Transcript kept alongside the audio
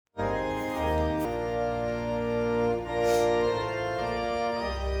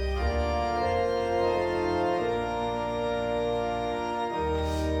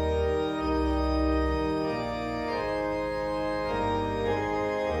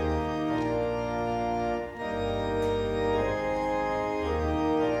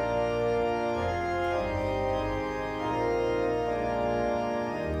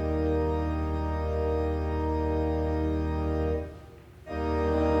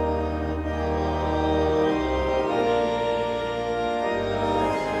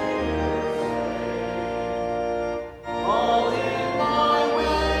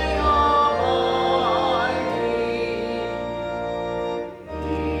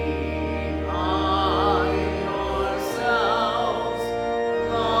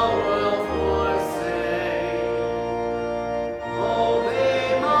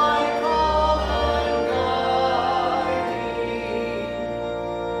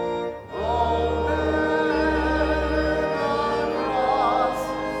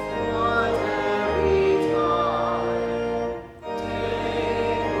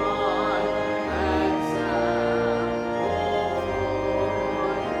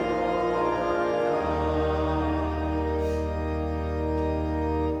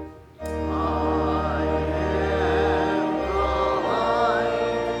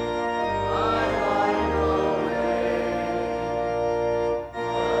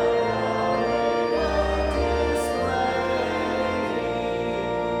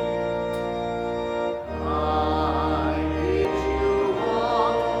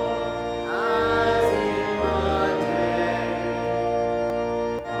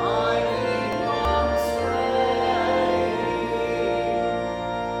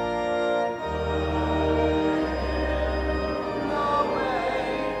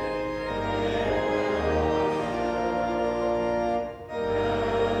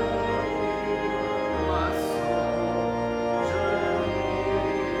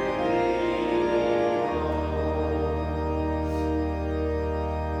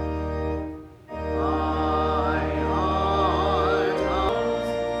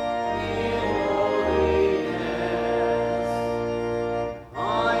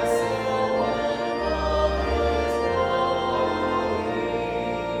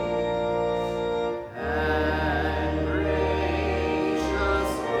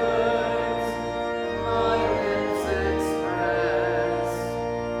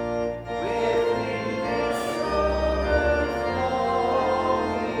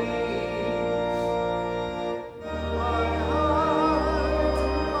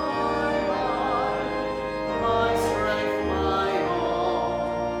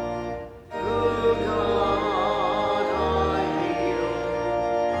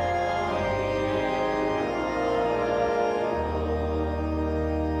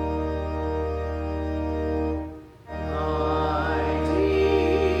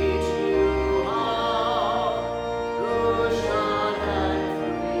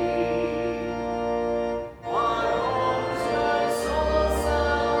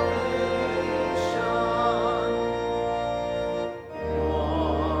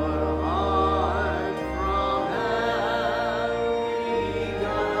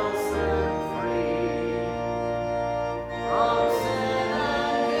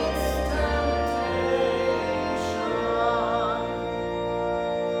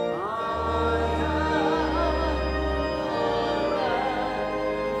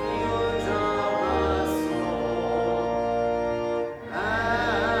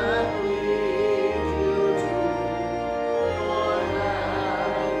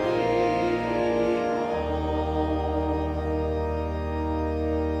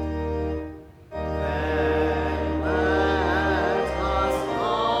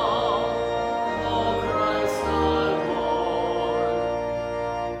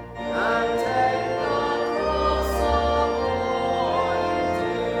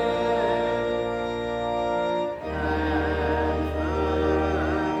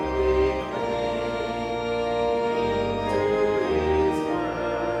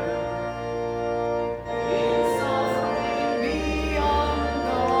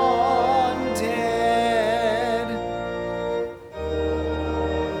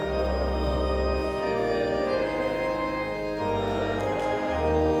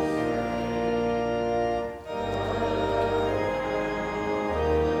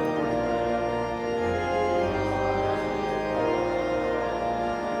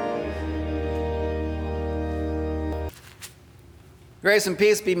Grace and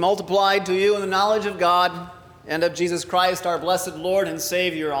peace be multiplied to you in the knowledge of God and of Jesus Christ, our blessed Lord and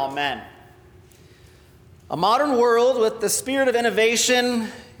Savior. Amen. A modern world with the spirit of innovation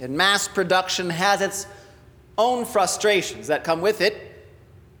and mass production has its own frustrations that come with it.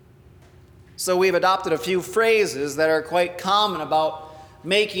 So we've adopted a few phrases that are quite common about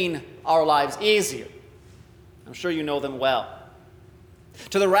making our lives easier. I'm sure you know them well.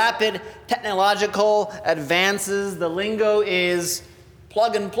 To the rapid technological advances, the lingo is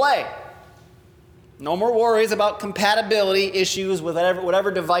plug and play. No more worries about compatibility issues with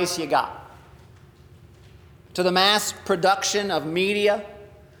whatever device you got. To the mass production of media,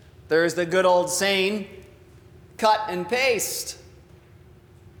 there's the good old saying, cut and paste.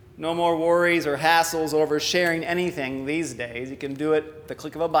 No more worries or hassles over sharing anything these days. You can do it at the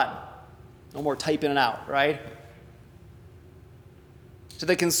click of a button. No more typing it out, right? To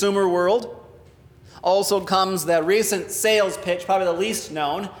the consumer world also comes the recent sales pitch, probably the least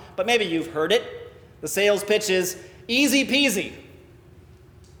known, but maybe you've heard it. The sales pitch is easy peasy.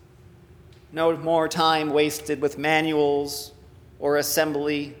 No more time wasted with manuals or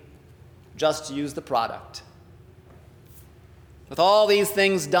assembly, just use the product. With all these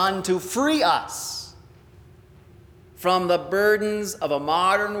things done to free us from the burdens of a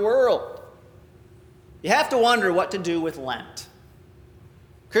modern world, you have to wonder what to do with Lent.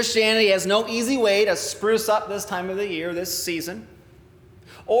 Christianity has no easy way to spruce up this time of the year, this season,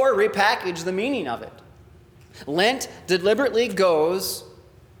 or repackage the meaning of it. Lent deliberately goes,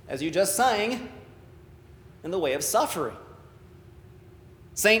 as you just sang, in the way of suffering.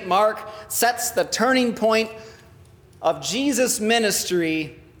 St. Mark sets the turning point of Jesus'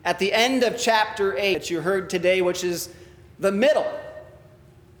 ministry at the end of chapter 8 that you heard today, which is the middle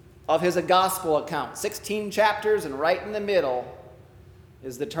of his gospel account. 16 chapters, and right in the middle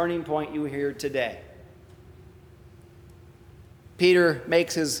is the turning point you hear today. Peter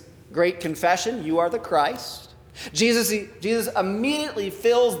makes his great confession, you are the Christ. Jesus immediately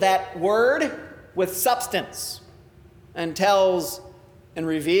fills that word with substance and tells and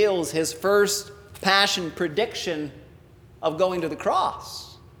reveals his first passion prediction of going to the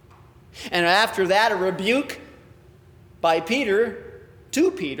cross. And after that, a rebuke by Peter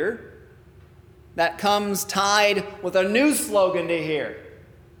to Peter that comes tied with a new slogan to hear.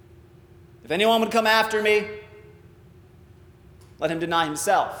 If anyone would come after me, let him deny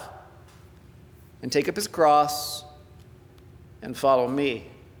himself and take up his cross and follow me.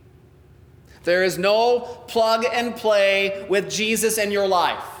 There is no plug and play with Jesus in your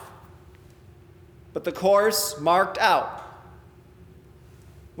life, but the course marked out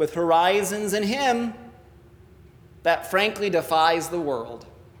with horizons in him that frankly defies the world.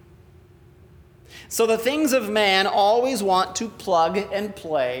 So the things of man always want to plug and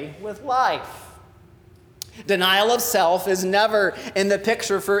play with life. Denial of self is never in the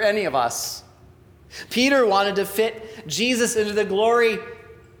picture for any of us. Peter wanted to fit Jesus into the glory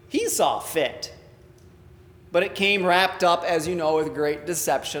he saw fit. But it came wrapped up, as you know, with great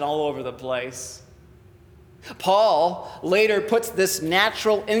deception all over the place. Paul later puts this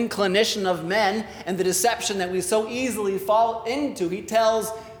natural inclination of men and the deception that we so easily fall into. He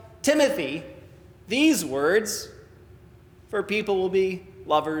tells Timothy these words, for people will be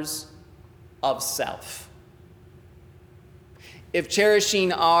lovers of self. If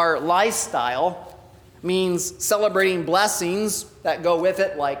cherishing our lifestyle means celebrating blessings that go with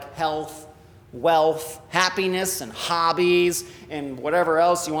it, like health, wealth, happiness, and hobbies, and whatever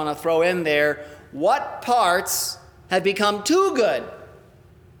else you want to throw in there, what parts have become too good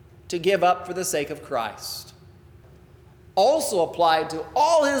to give up for the sake of Christ? Also applied to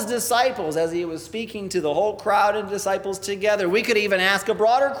all his disciples as he was speaking to the whole crowd of disciples together. We could even ask a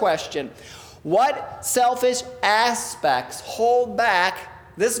broader question. What selfish aspects hold back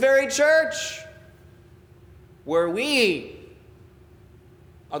this very church where we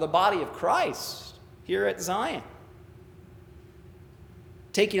are the body of Christ here at Zion?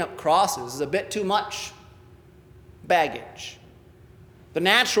 Taking up crosses is a bit too much baggage. The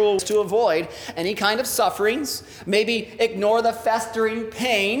natural is to avoid any kind of sufferings, maybe ignore the festering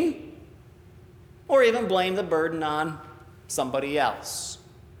pain, or even blame the burden on somebody else.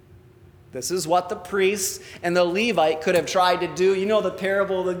 This is what the priest and the Levite could have tried to do. You know the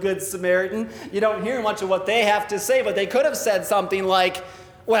parable of the Good Samaritan? You don't hear much of what they have to say, but they could have said something like,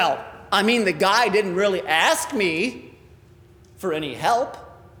 well, I mean, the guy didn't really ask me for any help.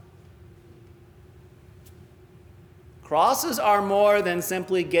 Crosses are more than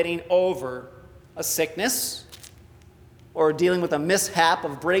simply getting over a sickness or dealing with a mishap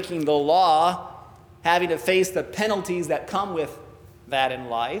of breaking the law, having to face the penalties that come with that in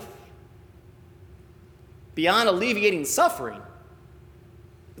life. Beyond alleviating suffering,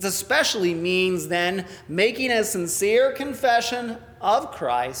 It especially means then making a sincere confession of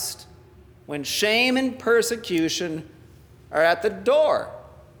Christ when shame and persecution are at the door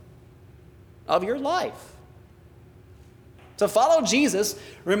of your life. To follow Jesus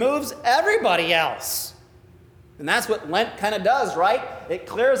removes everybody else. And that's what Lent kind of does, right? It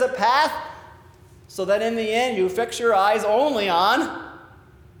clears a path so that in the end you fix your eyes only on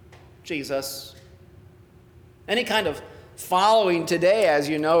Jesus. Any kind of following today, as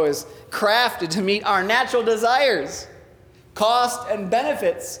you know, is crafted to meet our natural desires, cost and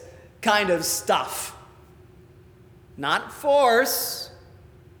benefits kind of stuff. Not force,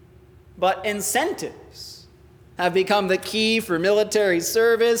 but incentives have become the key for military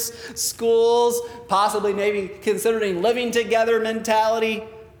service, schools, possibly maybe considering living together mentality,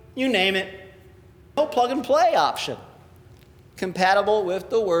 you name it. No plug and play option compatible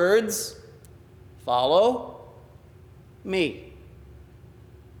with the words, follow me.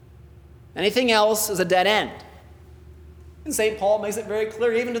 Anything else is a dead end. And St. Paul makes it very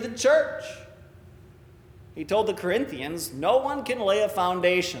clear even to the church. He told the Corinthians, no one can lay a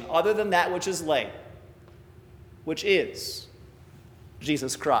foundation other than that which is laid, which is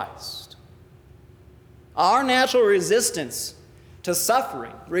Jesus Christ. Our natural resistance to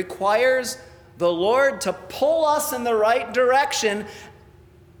suffering requires the Lord to pull us in the right direction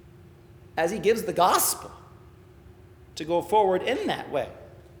as he gives the gospel to go forward in that way.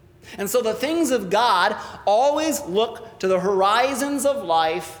 And so the things of God always look to the horizons of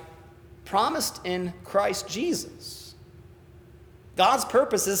life promised in Christ Jesus. God's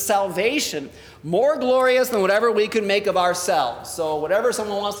purpose is salvation, more glorious than whatever we could make of ourselves. So whatever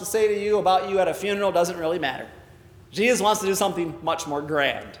someone wants to say to you about you at a funeral doesn't really matter. Jesus wants to do something much more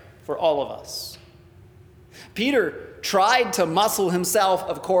grand for all of us. Peter tried to muscle himself,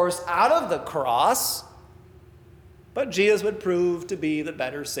 of course, out of the cross, but Jesus would prove to be the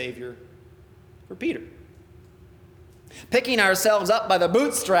better Savior for Peter. Picking ourselves up by the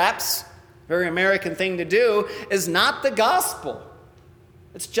bootstraps, very American thing to do, is not the gospel.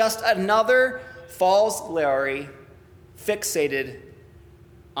 It's just another false glory fixated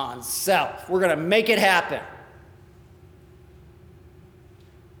on self. We're going to make it happen.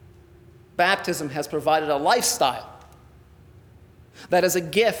 Baptism has provided a lifestyle that is a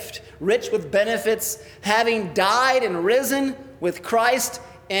gift, rich with benefits, having died and risen with Christ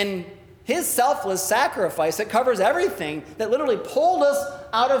in his selfless sacrifice that covers everything, that literally pulled us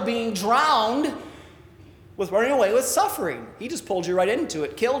out of being drowned with running away with suffering. He just pulled you right into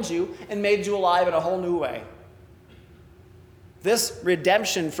it, killed you, and made you alive in a whole new way. This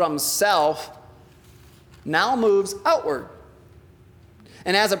redemption from self now moves outward.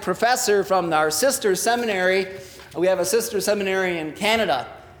 And as a professor from our sister seminary, we have a sister seminary in Canada,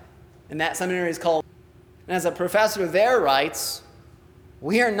 and that seminary is called, and as a professor there writes,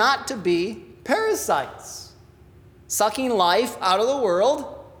 we are not to be parasites, sucking life out of the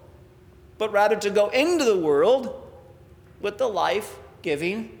world, but rather to go into the world with the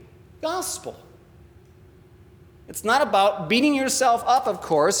life-giving gospel. It's not about beating yourself up, of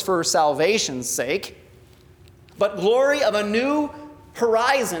course, for salvation's sake, but glory of a new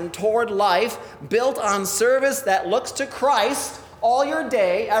horizon toward life built on service that looks to Christ all your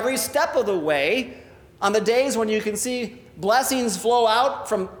day, every step of the way, on the days when you can see blessings flow out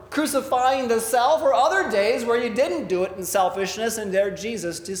from crucifying the self, or other days where you didn't do it in selfishness and there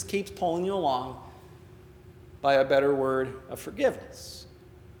Jesus just keeps pulling you along by a better word of forgiveness.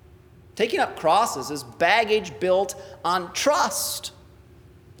 Taking up crosses is baggage built on trust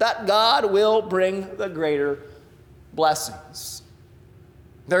that God will bring the greater blessings.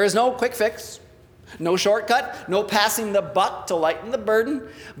 There is no quick fix, no shortcut, no passing the buck to lighten the burden,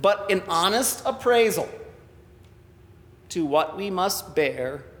 but an honest appraisal to what we must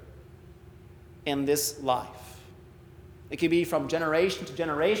bear in this life. It can be from generation to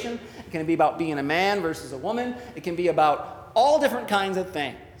generation. It can be about being a man versus a woman. It can be about all different kinds of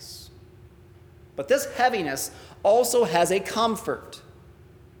things. But this heaviness also has a comfort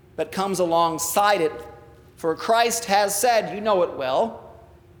that comes alongside it. For Christ has said, you know it well,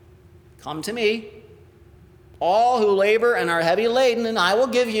 come to me, all who labor and are heavy laden, and I'll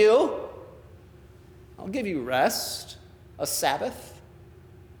give you rest, a Sabbath.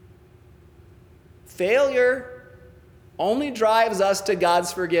 Failure only drives us to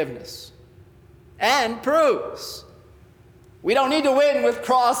God's forgiveness and proves we don't need to win with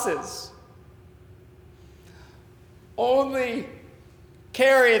crosses. Only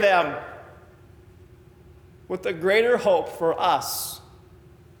carry them with the greater hope for us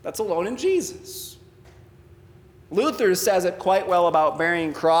that's alone in Jesus. Luther says it quite well about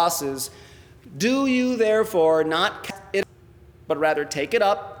bearing crosses. Do you therefore not count it, but rather take it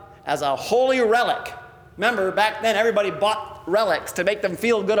up as a holy relic. Remember, back then everybody bought relics to make them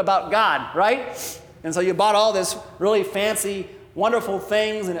feel good about God, right? And so you bought all this really fancy, wonderful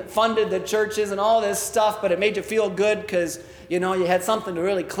things, and it funded the churches and all this stuff, but it made you feel good because, you had something to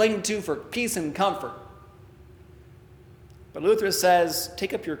really cling to for peace and comfort. But Luther says,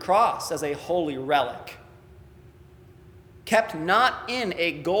 take up your cross as a holy relic, kept not in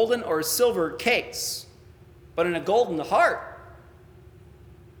a golden or silver case, but in a golden heart.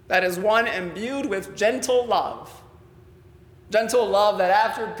 That is one imbued with gentle love. Gentle love that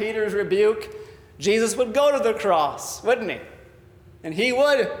after Peter's rebuke, Jesus would go to the cross, wouldn't he? And he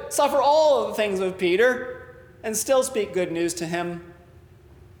would suffer all of the things of Peter and still speak good news to him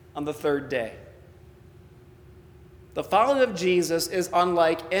on the third day. The following of Jesus is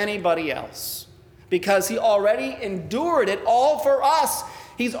unlike anybody else because he already endured it all for us.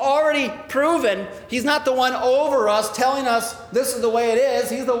 He's already proven he's not the one over us telling us this is the way it is.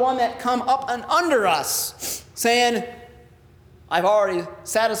 He's the one that come up and under us saying, I've already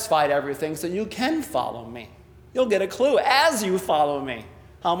satisfied everything so you can follow me. You'll get a clue as you follow me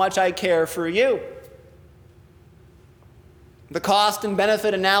how much I care for you. The cost and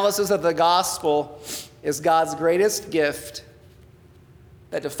benefit analysis of the gospel is God's greatest gift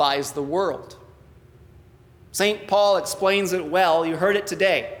that defies the world. St. Paul explains it well. You heard it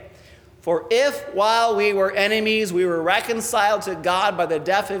today. For if while we were enemies, we were reconciled to God by the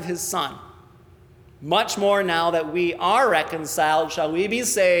death of his Son, much more now that we are reconciled, shall we be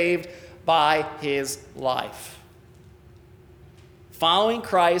saved by his life. Following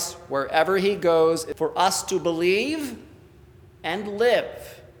Christ wherever he goes for us to believe and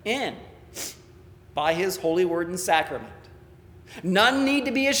live in by his holy word and sacrament. None need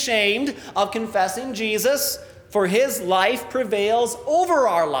to be ashamed of confessing Jesus, for his life prevails over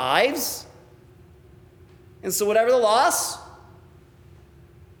our lives. And so whatever the loss,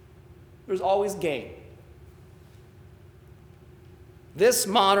 there's always gain. This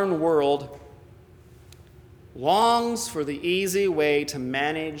modern world longs for the easy way to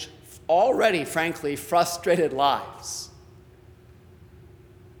manage already, frankly, frustrated lives.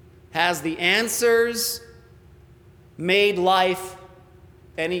 Has the answers made life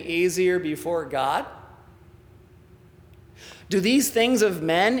any easier before God? Do these things of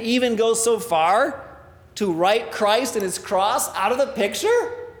men even go so far to write Christ and his cross out of the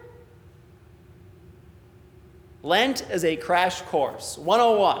picture? Lent is a crash course,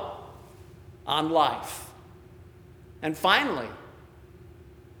 101, on life. And finally,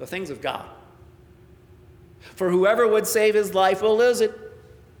 the things of God. For whoever would save his life will lose it.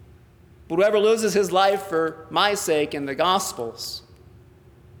 But whoever loses his life for my sake in the Gospels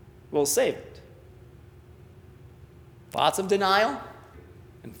will save it. Lots of denial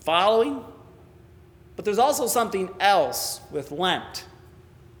and following. But there's also something else with Lent.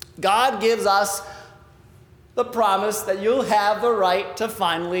 God gives us the promise that you'll have the right to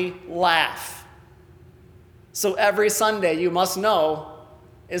finally laugh. So every Sunday, you must know,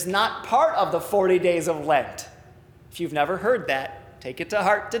 is not part of the 40 days of Lent. If you've never heard that, take it to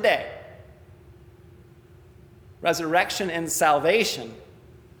heart today. Resurrection and salvation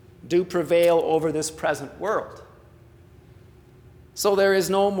do prevail over this present world. So there is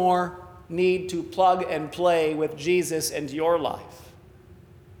no more need to plug and play with Jesus into your life.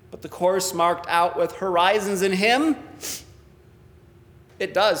 But the course marked out with horizons in him,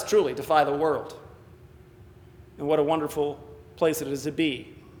 it does truly defy the world. And what a wonderful place it is to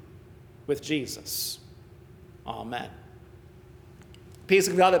be with Jesus. Amen. Peace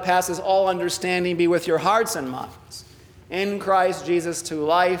of God that passes all understanding be with your hearts and minds. In Christ Jesus to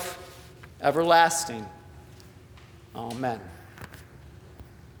life everlasting. Amen.